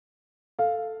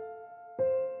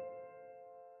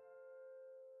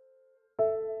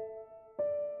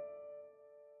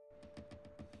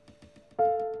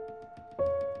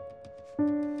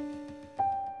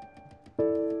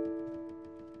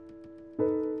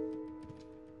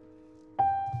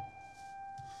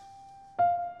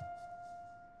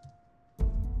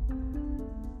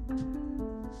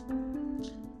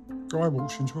Guy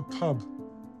walks into a pub,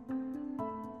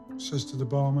 says to the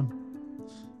barman,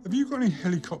 "Have you got any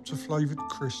helicopter-flavoured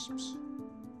crisps?"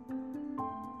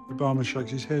 The barman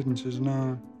shakes his head and says,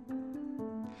 "No,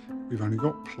 we've only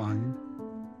got plain."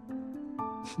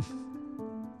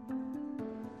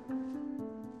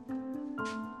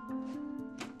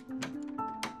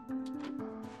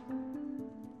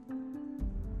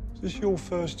 Is this your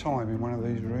first time in one of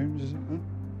these rooms, is it? Huh?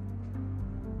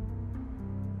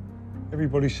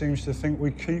 Everybody seems to think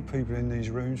we keep people in these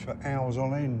rooms for hours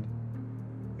on end.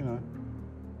 You know,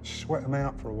 sweat them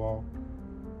out for a while.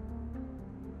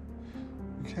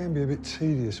 It can be a bit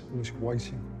tedious, all this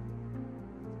waiting.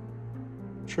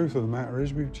 The truth of the matter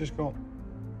is we've just got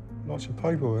lots of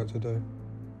paperwork to do.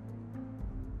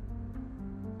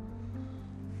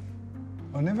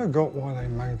 I never got why they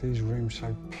made these rooms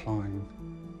so plain.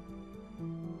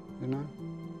 You know?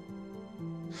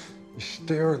 You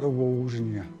stare at the walls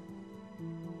and you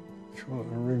feel like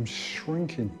the room's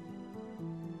shrinking.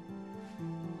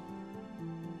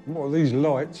 And what are these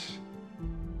lights?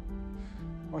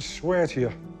 I swear to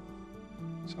you,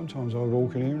 sometimes I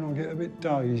walk in here and I get a bit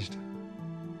dazed.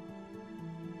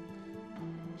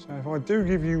 So if I do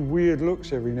give you weird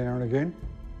looks every now and again,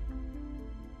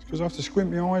 it's because I have to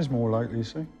squint my eyes more lately, you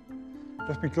see?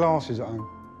 Left my glasses at home.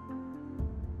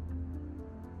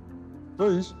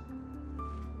 These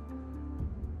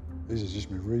are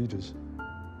just my readers.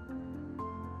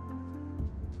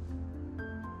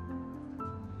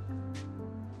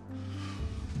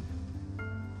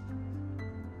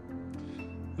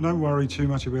 And don't worry too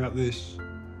much about this.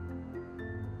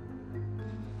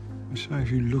 They say if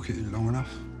you look at it long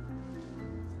enough,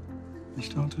 you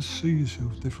start to see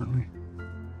yourself differently.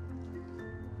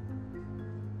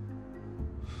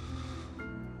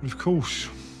 But of course,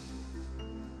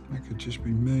 that could just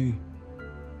be me.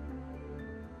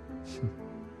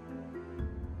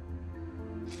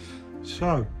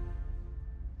 So,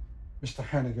 Mr.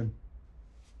 Hannigan,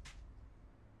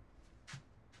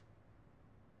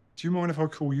 do you mind if I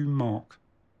call you Mark?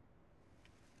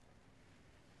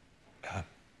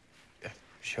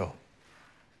 Sure.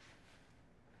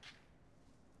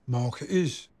 Mark it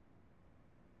is.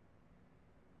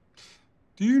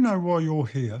 Do you know why you're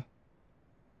here,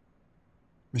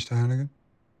 Mr. Hannigan?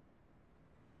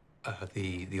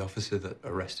 The officer that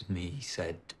arrested me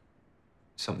said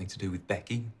something to do with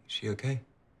Becky. Is she okay?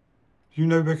 You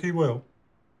know Becky well?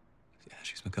 Yeah,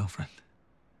 she's my girlfriend.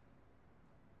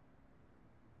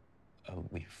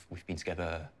 We've been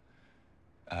together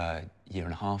a year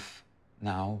and a half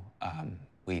now.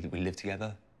 We live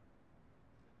together.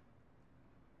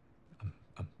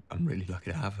 I'm really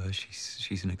lucky to have her.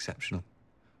 She's an exceptional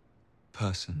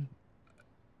person.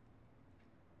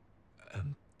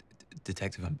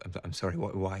 Detective, I'm sorry.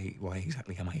 Why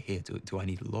exactly am I here? Do I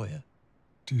need a lawyer?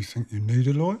 Do you think you need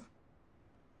a lawyer?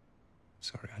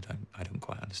 Sorry, I don't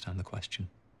quite understand the question.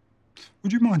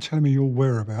 Would you mind telling me your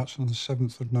whereabouts on the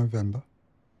 7th of November?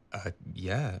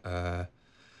 Yeah.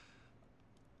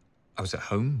 I was at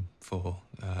home for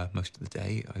most of the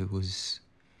day. I was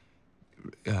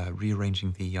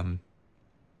rearranging the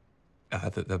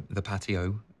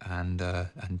patio and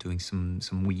doing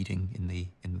some weeding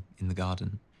in the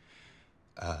garden.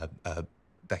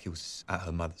 Becky was at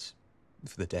her mother's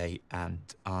for the day,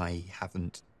 and I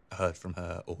haven't heard from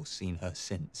her or seen her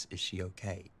since. Is she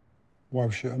okay? Why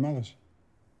was she at her mother's?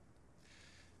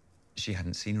 She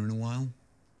hadn't seen her in a while,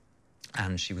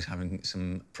 and she was having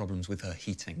some problems with her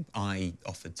heating. I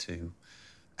offered to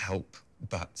help,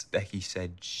 but Becky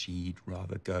said she'd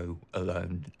rather go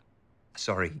alone.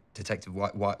 Sorry, Detective,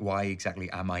 why exactly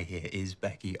am I here? Is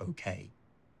Becky okay?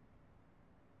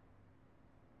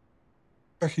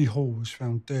 Becky Hall was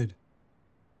found dead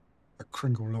at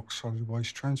Kringle Lock Solid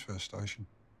Waste Transfer Station.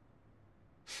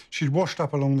 She'd washed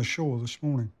up along the shore this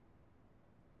morning.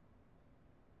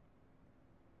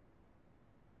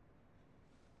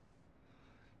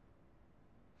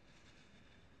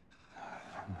 I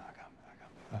can't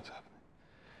believe that's happening.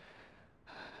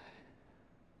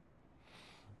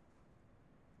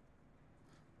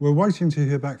 We're waiting to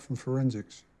hear back from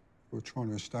forensics. We're trying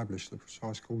to establish the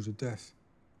precise cause of death.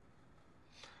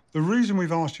 The reason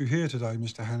we've asked you here today,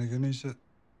 Mr. Hannigan, is that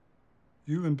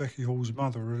you and Becky Hall's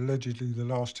mother are allegedly the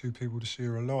last two people to see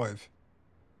her alive.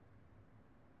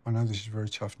 I know this is very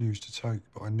tough news to take,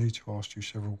 but I need to ask you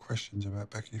several questions about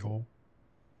Becky Hall.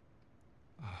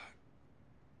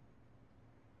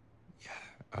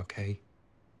 Yeah, okay.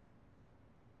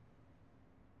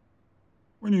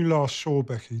 When you last saw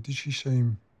Becky, did she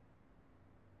seem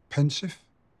pensive?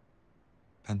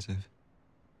 Pensive?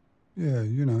 Yeah,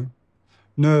 you know,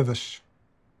 nervous,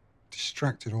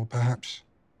 distracted, or perhaps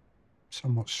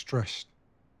somewhat stressed.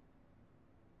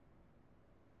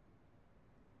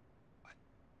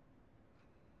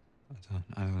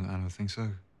 I don't think so.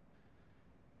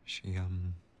 She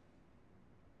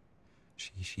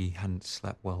hadn't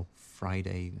slept well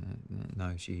Friday.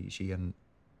 No, she hadn't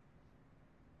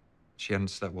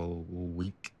slept well all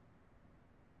week.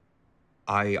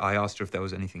 I asked her if there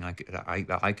was anything that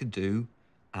I could do,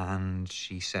 and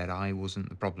she said I wasn't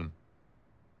the problem.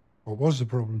 What was the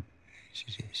problem?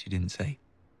 She didn't say.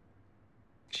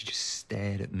 She just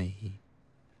stared at me,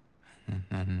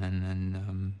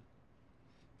 and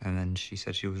then she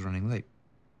said she was running late.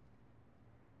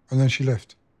 And then she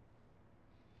left?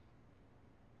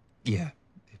 Yeah,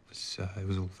 it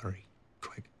was all very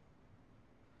quick.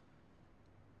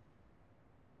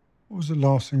 What was the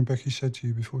last thing Becky said to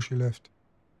you before she left?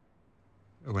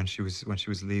 When she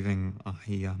was leaving,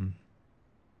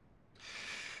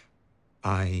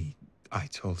 I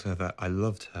told her that I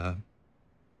loved her,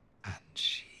 and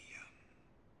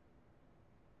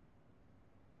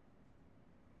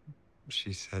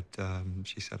she said, I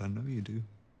know you do.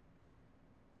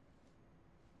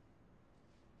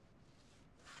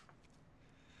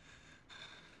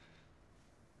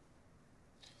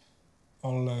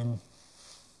 I'll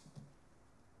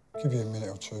give you a minute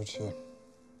or two to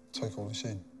take all this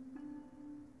in.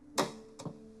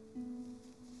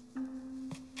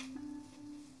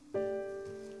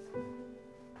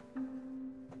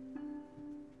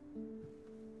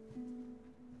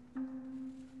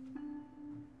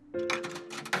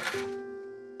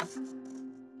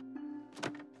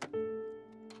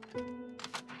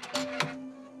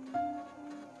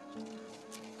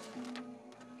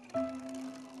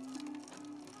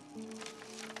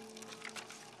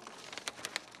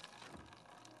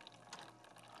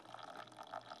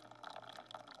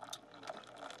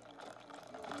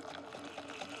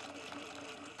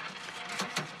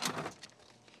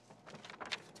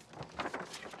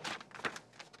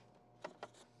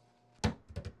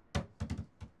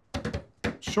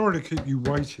 Sorry to keep you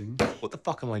waiting. What the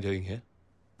fuck am I doing here?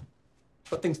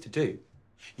 I've got things to do.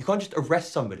 You can't just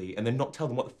arrest somebody and then not tell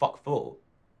them what the fuck for.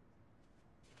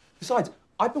 Besides,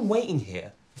 I've been waiting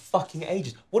here for fucking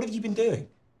ages. What have you been doing?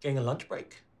 Getting a lunch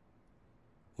break?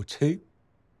 Or two?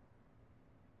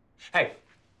 Hey,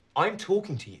 I'm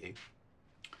talking to you.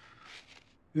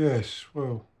 Yes,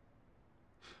 well,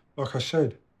 like I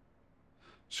said,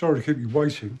 sorry to keep you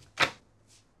waiting.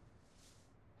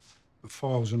 The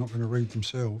files are not going to read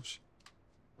themselves.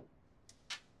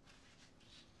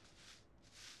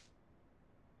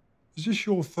 Is this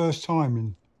your first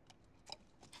time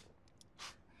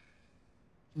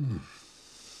in...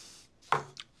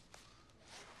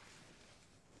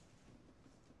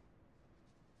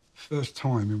 First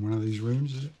time in one of these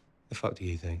rooms, is it? The fuck do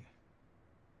you think?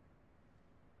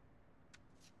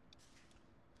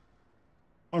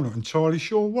 I'm not entirely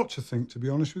sure what to think, to be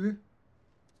honest with you.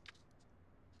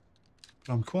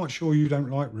 But I'm quite sure you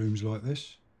don't like rooms like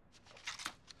this.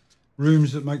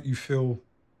 Rooms that make you feel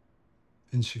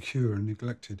insecure and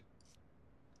neglected.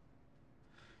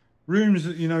 Rooms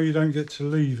that you know you don't get to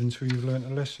leave until you've learnt a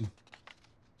lesson.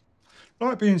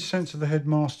 Like being sent to the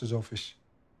headmaster's office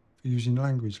for using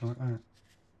language like that.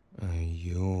 Oh,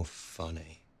 you're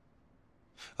funny.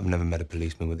 I've never met a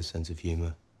policeman with a sense of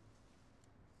humour.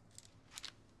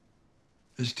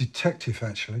 It's detective,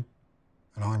 actually.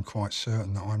 And I'm quite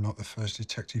certain that I'm not the first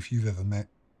detective you've ever met,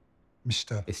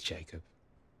 Mr. It's Jacob.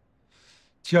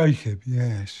 Jacob,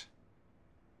 yes.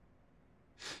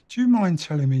 Do you mind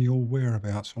telling me your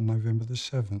whereabouts on November the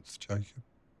 7th, Jacob?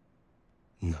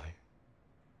 No.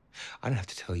 I don't have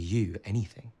to tell you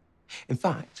anything. In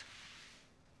fact,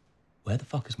 where the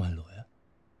fuck is my lawyer?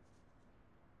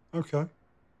 OK.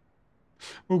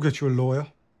 We'll get you a lawyer.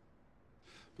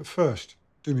 But first,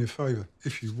 do me a favour,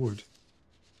 if you would.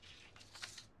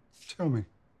 Tell me,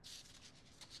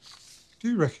 do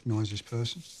you recognise this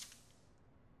person?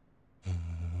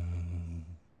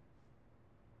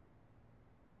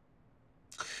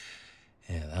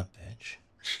 Yeah, that bitch.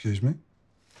 Excuse me?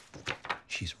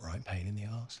 She's a right pain in the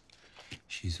arse.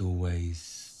 She's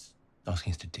always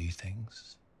asking us to do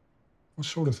things. What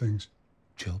sort of things?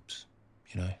 Jobs,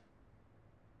 you know.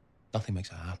 Nothing makes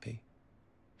her happy.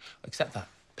 Except that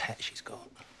pet she's got.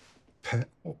 Pet?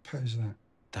 What pet is that?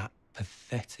 That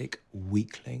pathetic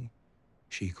weakling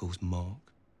she calls Mark.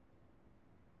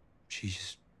 She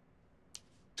just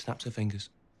snaps her fingers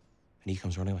and he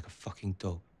comes running like a fucking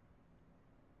dog.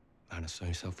 Man has so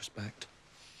self-respect.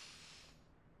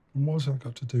 And what's that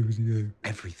got to do with you?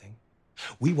 Everything.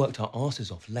 We worked our asses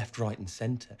off left, right and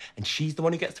centre and she's the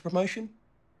one who gets the promotion?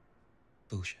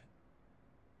 Bullshit.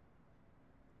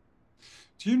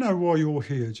 Do you know why you're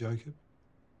here, Jacob?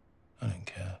 I don't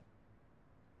care.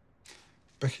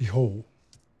 Becky Hall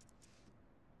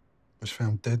was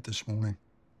found dead this morning.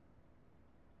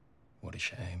 What a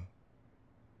shame.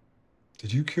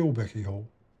 Did you kill Becky Hall?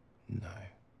 No.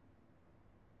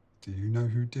 Do you know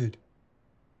who did?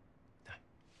 No.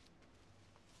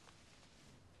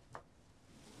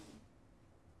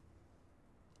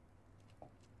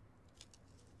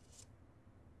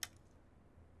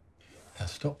 Now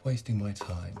stop wasting my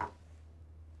time,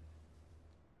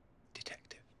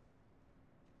 detective.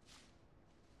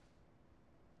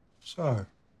 So,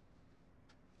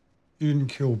 you didn't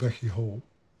kill Becky Hall,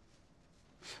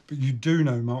 but you do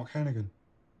know Mark Hannigan.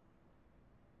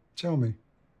 Tell me,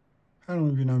 how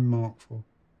long have you known Mark for?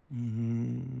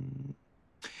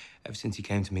 Ever since he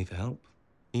came to me for help.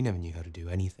 He never knew how to do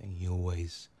anything. He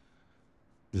always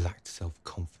lacked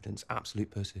self-confidence.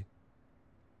 Absolute pussy.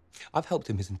 I've helped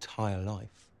him his entire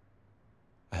life.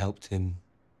 I helped him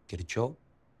get a job.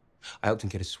 I helped him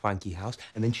get a swanky house.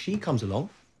 And then she comes along,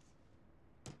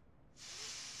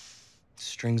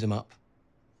 strings him up,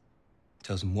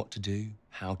 tells him what to do,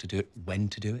 how to do it, when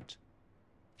to do it.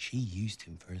 She used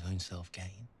him for his own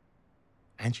self-gain.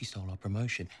 And she stole our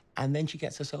promotion. And then she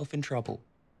gets herself in trouble.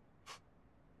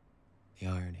 The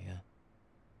irony, huh?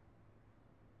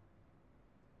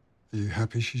 Are you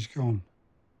happy she's gone?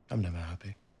 I'm never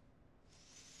happy.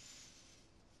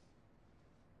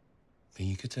 But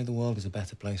you could say the world is a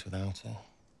better place without her.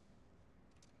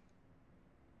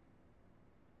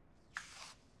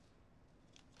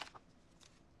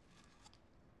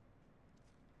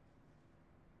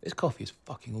 This coffee is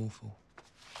fucking awful.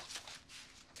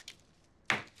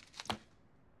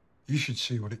 You should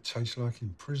see what it tastes like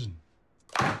in prison.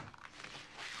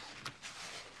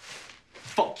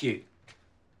 Fuck you.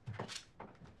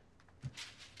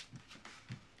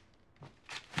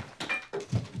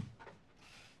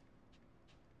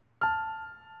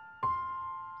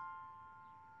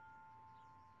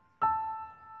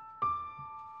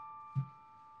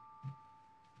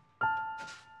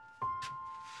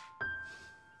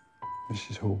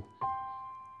 Mrs. Hall,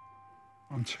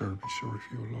 I'm terribly sorry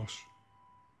for your loss.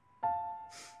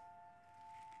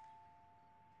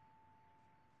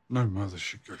 No mother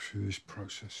should go through this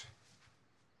process.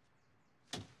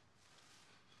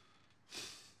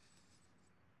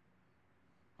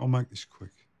 I'll make this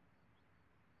quick.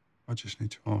 I just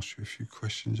need to ask you a few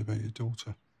questions about your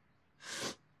daughter.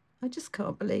 I just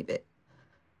can't believe it.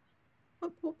 My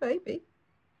poor baby.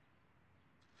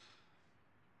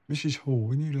 Mrs. Hall,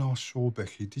 when you last saw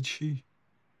Becky, did she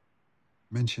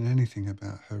mention anything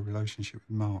about her relationship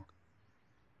with Mark?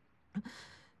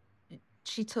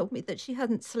 She told me that she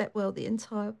hadn't slept well the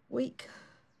entire week.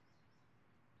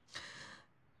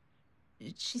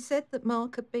 She said that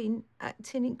Mark had been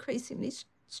acting increasingly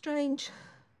strange.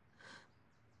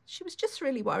 She was just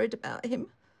really worried about him.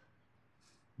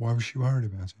 Why was she worried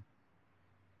about him?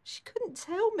 She couldn't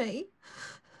tell me.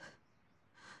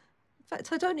 In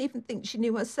fact, I don't even think she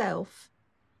knew herself.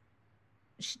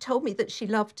 She told me that she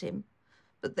loved him,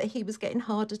 but that he was getting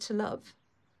harder to love.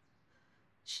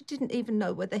 She didn't even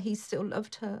know whether he still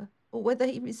loved her or whether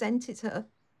he resented her.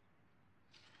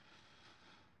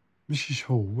 Mrs.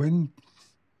 Hall, when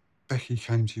Becky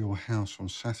came to your house on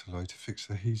Saturday to fix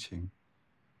the heating,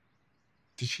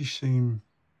 did she seem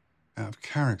out of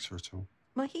character at all?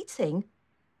 My heating?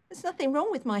 There's nothing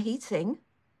wrong with my heating.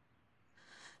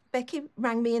 Becky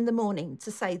rang me in the morning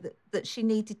to say that she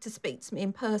needed to speak to me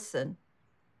in person.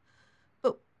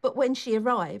 But when she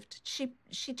arrived, she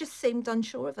just seemed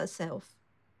unsure of herself.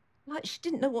 Like she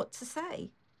didn't know what to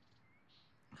say.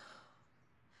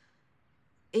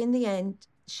 In the end,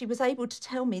 she was able to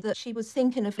tell me that she was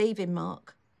thinking of leaving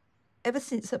Mark. Ever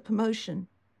since her promotion,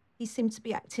 he seemed to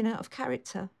be acting out of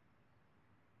character.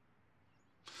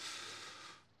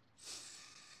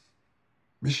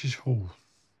 Mrs. Hall,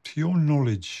 to your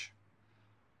knowledge,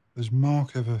 has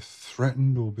Mark ever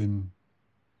threatened or been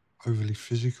overly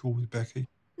physical with Becky?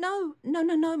 No.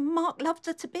 Mark loved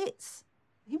her to bits.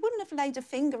 He wouldn't have laid a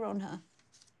finger on her.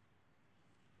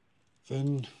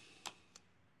 Then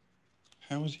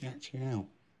how was he acting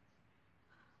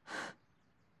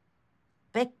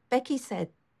out? Becky said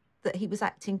that he was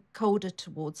acting colder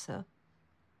towards her,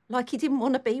 like he didn't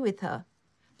want to be with her.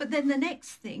 But then the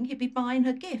next thing, he'd be buying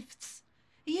her gifts.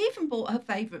 He even bought her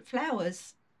favourite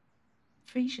flowers,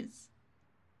 freesias.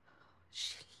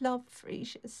 She loved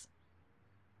freesias.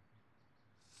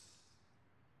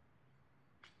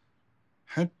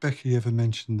 Had Becky ever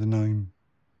mentioned the name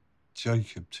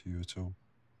Jacob to you at all?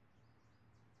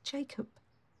 Jacob?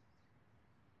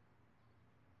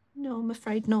 No, I'm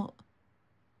afraid not.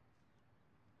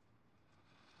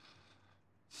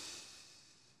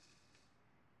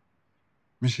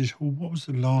 Mrs. Hall, what was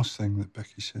the last thing that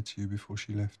Becky said to you before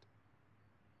she left?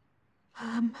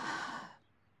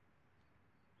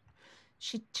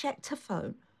 She checked her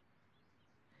phone.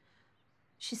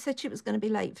 She said she was going to be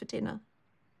late for dinner.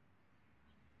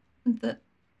 And that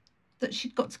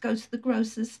she'd got to go to the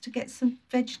grocer's to get some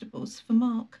vegetables for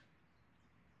Mark.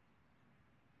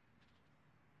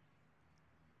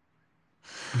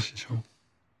 Mrs. Hall,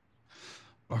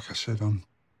 like I said, I'm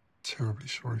terribly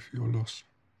sorry for your loss.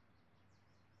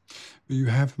 But you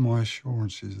have my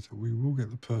assurances that we will get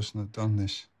the person that done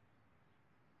this.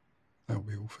 That'll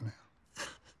be all for now.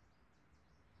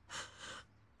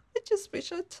 I just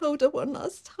wish I'd told her one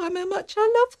last time how much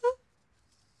I love her.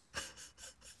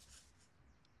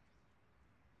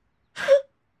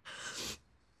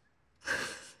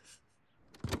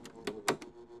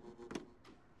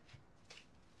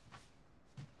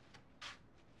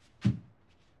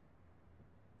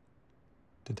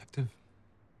 Detective,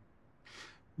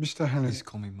 Mr. Hannigan. please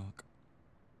call me Mark.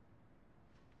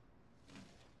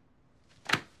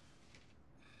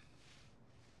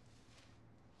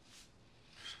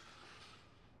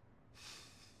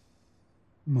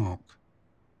 Mark.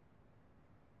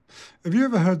 Have you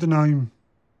ever heard the name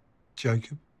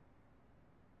Jacob?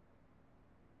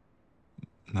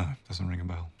 No, doesn't ring a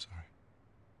bell, sorry.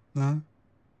 No?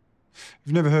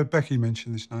 You've never heard Becky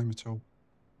mention this name at all?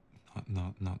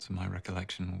 Not to my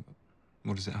recollection.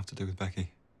 What does it have to do with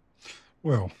Becky?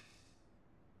 Well,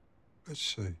 let's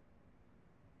see.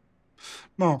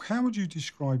 Mark, how would you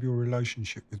describe your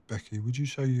relationship with Becky? Would you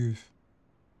say you've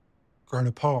grown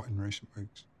apart in recent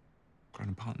weeks? Grown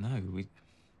apart? No,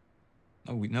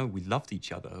 we loved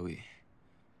each other.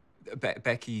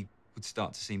 Becky would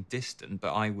start to seem distant,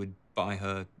 but I would buy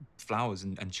her flowers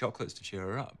and chocolates to cheer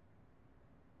her up.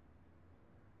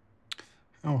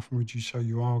 How often would you say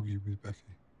you argued with Becky?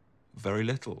 Very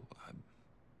little.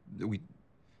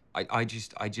 I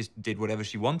just did whatever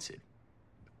she wanted.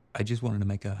 I just wanted to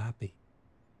make her happy.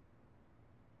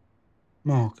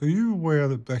 Mark, are you aware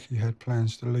that Becky had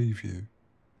plans to leave you?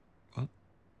 What?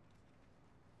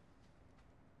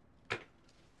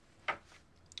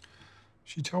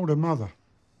 She told her mother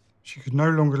she could no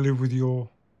longer live with your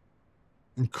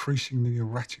increasingly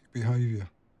erratic behaviour.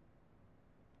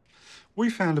 We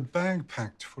found a bag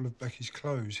packed full of Becky's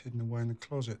clothes hidden away in the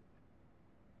closet.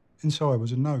 Inside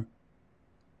was a note.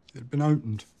 It had been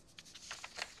opened.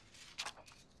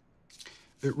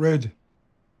 It read,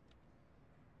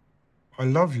 "I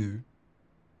love you,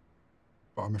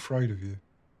 but I'm afraid of you.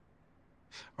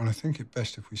 And I think it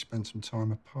best if we spend some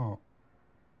time apart."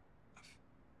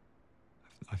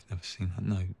 I've never seen that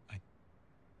note. I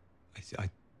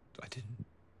didn't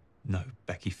know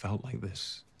Becky felt like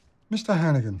this. Mr.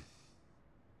 Hannigan,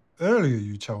 earlier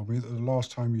you told me that the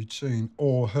last time you'd seen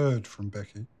or heard from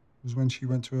Becky was when she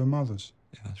went to her mother's.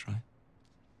 Yeah, that's right.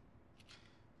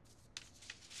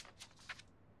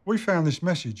 We found this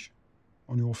message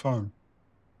on your phone,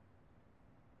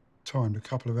 timed a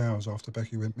couple of hours after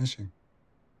Becky went missing.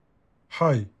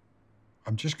 "Hey,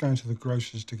 I'm just going to the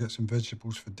grocer's to get some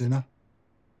vegetables for dinner.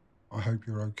 I hope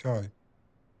you're okay."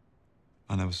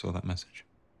 I never saw that message.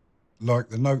 Like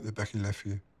the note that Becky left for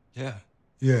you? Yeah.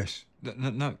 Yes.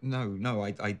 No.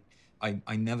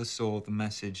 I never saw the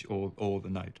message or the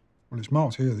note. Well, it's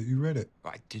marked here that you read it.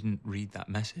 I didn't read that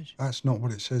message. That's not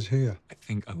what it says here. I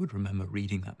think I would remember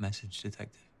reading that message,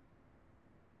 Detective.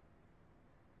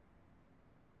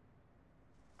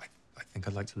 I think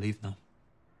I'd like to leave now.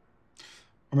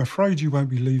 I'm afraid you won't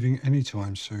be leaving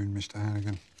anytime soon, Mr.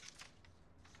 Hannigan.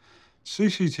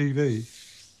 CCTV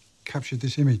captured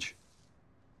this image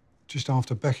just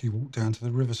after Becky walked down to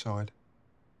the riverside.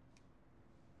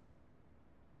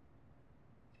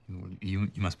 You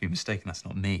must be mistaken. That's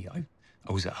not me. I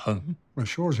was at home. Well, it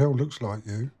sure as hell looks like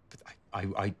you. But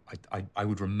I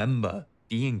would remember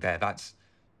being there.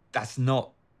 That's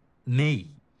not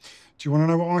me. Do you want to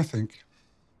know what I think?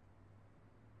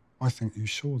 I think you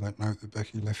saw that note that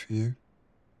Becky left for you.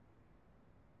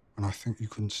 And I think you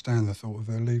couldn't stand the thought of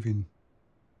her leaving.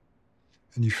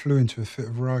 And you flew into a fit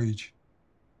of rage.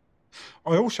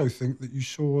 I also think that you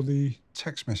saw the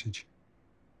text message.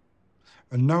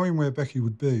 And knowing where Becky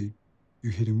would be, you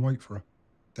hid in wait for her,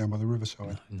 down by the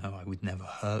riverside. No, I would never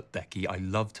hurt Becky. I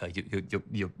loved her.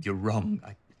 You're wrong.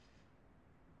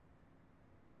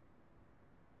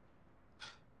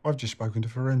 I've just spoken to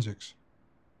forensics.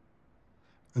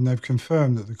 And they've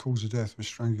confirmed that the cause of death was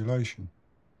strangulation.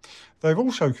 They've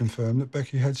also confirmed that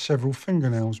Becky had several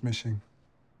fingernails missing.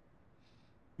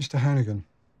 Mr. Hannigan,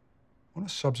 on a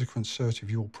subsequent search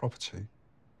of your property,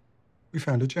 we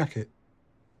found a jacket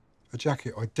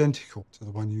identical to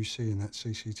the one you see in that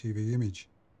CCTV image.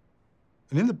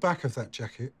 And in the back of that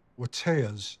jacket were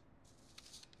tears.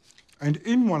 And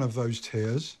in one of those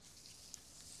tears,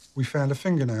 we found a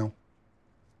fingernail.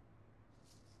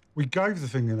 We gave the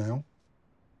fingernail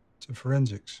to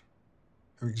forensics,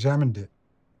 who examined it.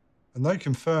 And they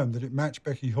confirmed that it matched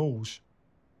Becky Hall's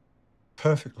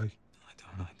perfectly.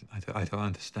 I don't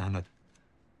understand.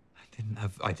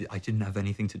 I didn't have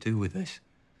anything to do with this.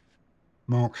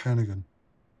 Mark Hannigan,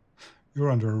 you're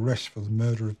under arrest for the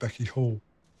murder of Becky Hall.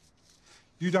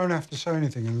 You don't have to say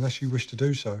anything unless you wish to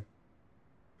do so.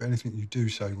 But anything you do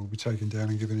say will be taken down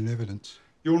and given in evidence.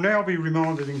 You'll now be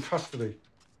remanded in custody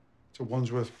to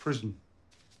Wandsworth Prison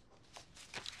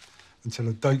until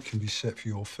a date can be set for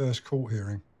your first court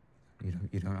hearing.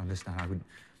 You don't understand.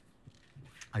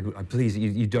 Please,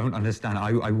 you don't understand.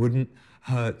 I wouldn't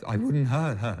hurt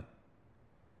her.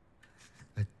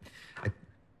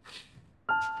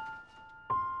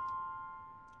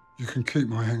 You can keep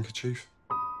my handkerchief.